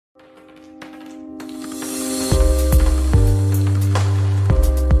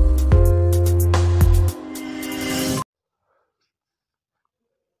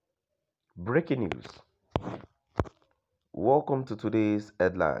Breaking news. Welcome to today's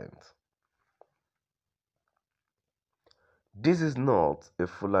headlines. This is not a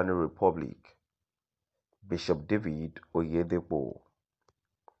Fulani Republic. Bishop David Oyedepo.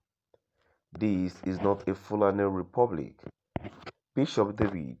 This is not a Fulani Republic. Bishop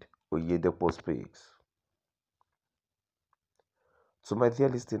David Oyedepo speaks. To my dear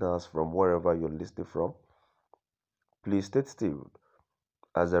listeners from wherever you're listening from, please stay still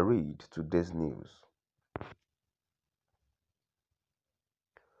as I read today's news.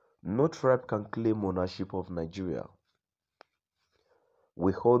 No tribe can claim ownership of Nigeria.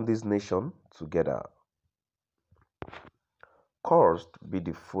 We hold this nation together. Cursed be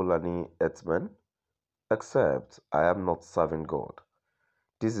the Fulani herdsmen, except I am not serving God.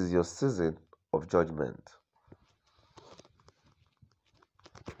 This is your season of judgment.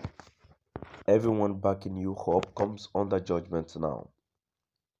 Everyone backing you up comes under judgment now.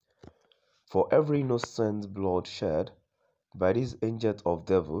 For every innocent blood shed by these agents of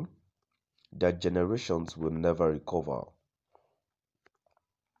devil, their generations will never recover.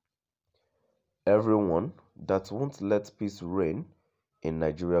 Everyone that won't let peace reign in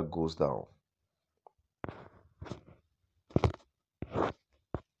Nigeria goes down.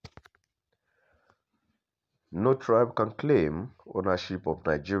 No tribe can claim ownership of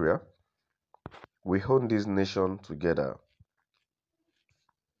Nigeria. We own this nation together.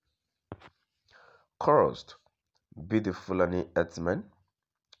 Cursed be the Fulani herdsmen,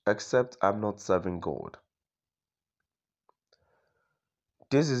 except I'm not serving God.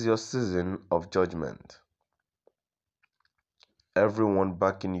 This is your season of judgment. Everyone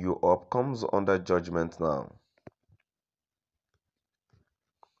backing you up comes under judgment now.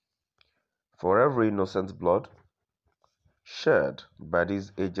 For every innocent blood shed by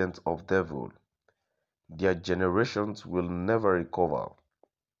these agents of devil, their generations will never recover.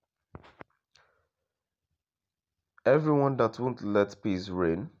 Everyone that won't let peace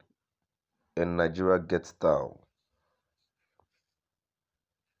reign in Nigeria gets down.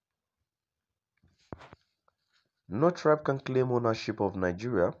 No tribe can claim ownership of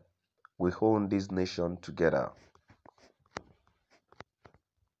Nigeria. We own this nation together.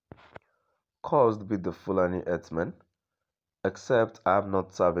 Cursed be the Fulani herdsmen, except I am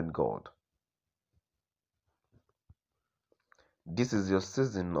not serving God. This is your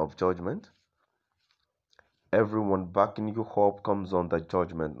season of judgment. Everyone backing you up comes under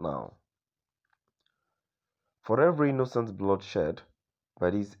judgment now. For every innocent blood shed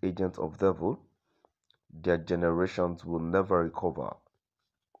by these agents of devil, their generations will never recover.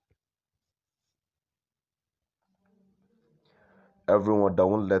 Everyone that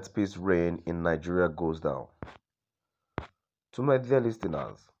won't let peace reign in Nigeria goes down. To my dear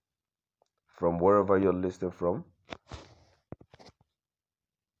listeners, from wherever you're listening from,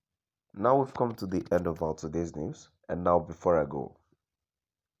 now we've come to the end of our today's news. And now before I go,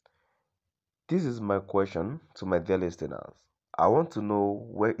 this is my question to my dear listeners. I want to know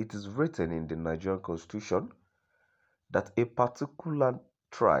where it is written in the Nigerian constitution that a particular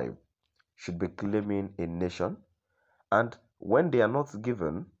tribe should be claiming a nation, and when they are not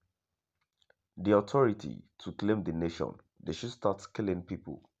given the authority to claim the nation, they should start killing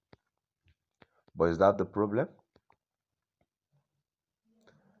people. But is that the problem?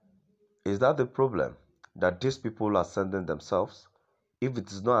 Is that the problem that these people are sending themselves? If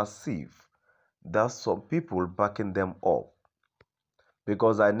it is not as if there's some people backing them up.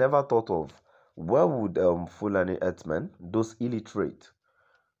 Because I never thought of where would Fulani herdsmen, those illiterate,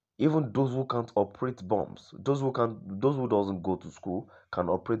 even those who can't operate bombs, those who doesn't go to school can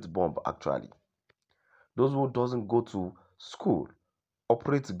operate bomb actually. Those who doesn't go to school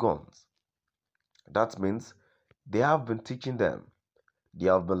operate guns. That means they have been teaching them. They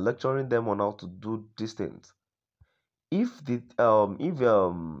have been lecturing them on how to do these things. If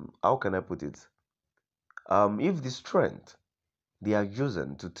how can I put it? If the strength they are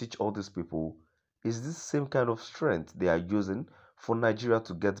using to teach all these people is this same kind of strength they are using for Nigeria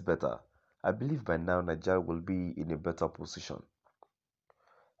to get better, I believe by now Nigeria will be in a better position.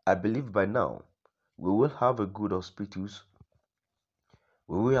 I believe by now we will have a good hospitals,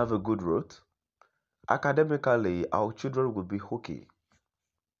 we will have a good road. Academically, our children will be okay.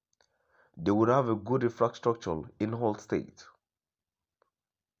 They would have a good infrastructure in all states.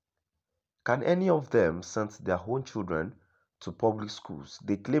 Can any of them send their own children to public schools?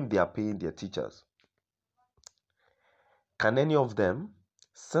 They claim they are paying their teachers. Can any of them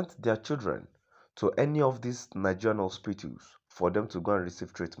send their children to any of these Nigerian hospitals for them to go and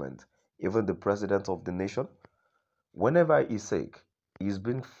receive treatment? Even the president of the nation, whenever he's sick, he's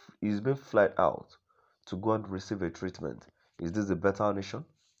been flight out to go and receive a treatment. Is this a better nation?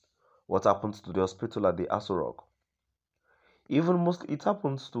 What happens to the hospital at the Aso Rock? Even most, it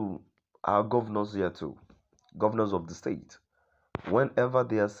happens to our governors here too, governors of the state. Whenever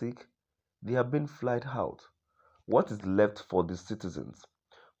they are sick, they are being flied out. What is left for the citizens?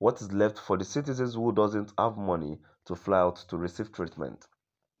 What is left for the citizens who doesn't have money to fly out to receive treatment?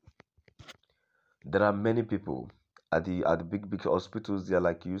 There are many people at the big hospitals there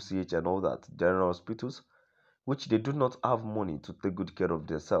like UCH and all that, general hospitals, which they do not have money to take good care of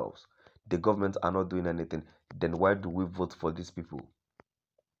themselves. The government are not doing anything. Then why do we vote for these people?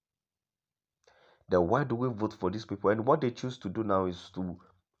 Then why do we vote for these people? And what they choose to do now is to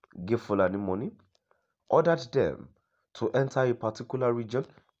give Fulani money, ordered them to enter a particular region,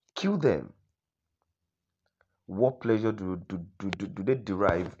 kill them. What pleasure do they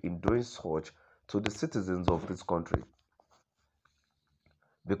derive in doing such to the citizens of this country?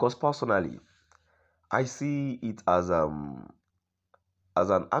 Because personally, I see it as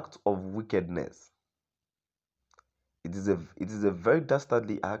an act of wickedness. It is a very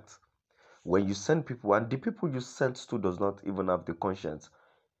dastardly act when you send people and the people you sent to does not even have the conscience.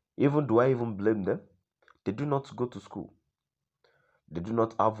 Even do I even blame them? They do not go to school. They do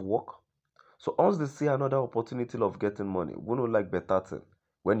not have work. So once they see another opportunity of getting money, we don't like better thing.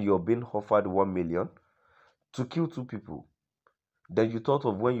 When you're being offered 1 million to kill 2 people, then you thought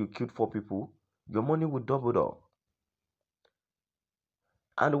of when you killed 4 people, your money would double up.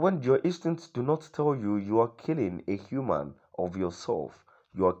 And when your instincts do not tell you you are killing a human of yourself,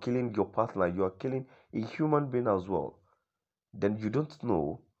 you are killing your partner, you are killing a human being as well, then you don't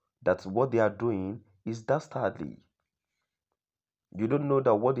know that what they are doing is dastardly. You don't know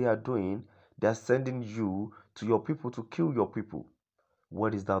that what they are doing, they are sending you to your people to kill your people.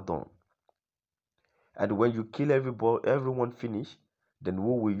 What is that done? And when you kill everyone finish, then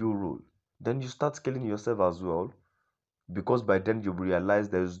who will you rule? Then you start killing yourself as well, because by then you realize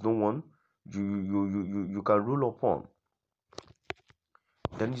there is no one you can rule upon.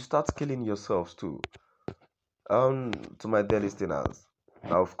 Then you start killing yourselves too. To my dear listeners,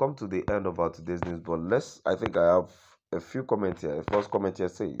 now I've come to the end of our today's news, but I think I have a few comments here. The first comment here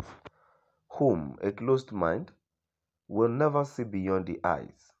says, "Whom a closed mind will never see beyond the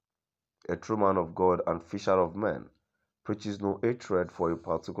eyes. A true man of God and fisher of men preaches no hatred for a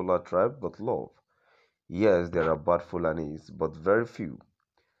particular tribe but love. Yes, there are bad Fulanis, but very few,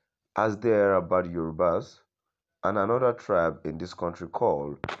 as there are bad Yorubas and another tribe in this country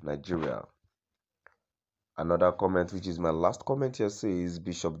called Nigeria." Another comment, which is my last comment here, says,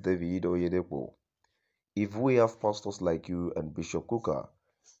 "Bishop David Oyedepo, if we have pastors like you and Bishop Kuka,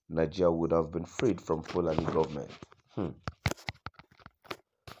 Nigeria would have been freed from Fulani government."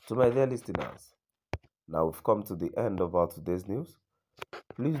 To my dear listeners, now we've come to the end of our today's news.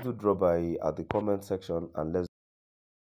 Please do drop by at the comment section and let's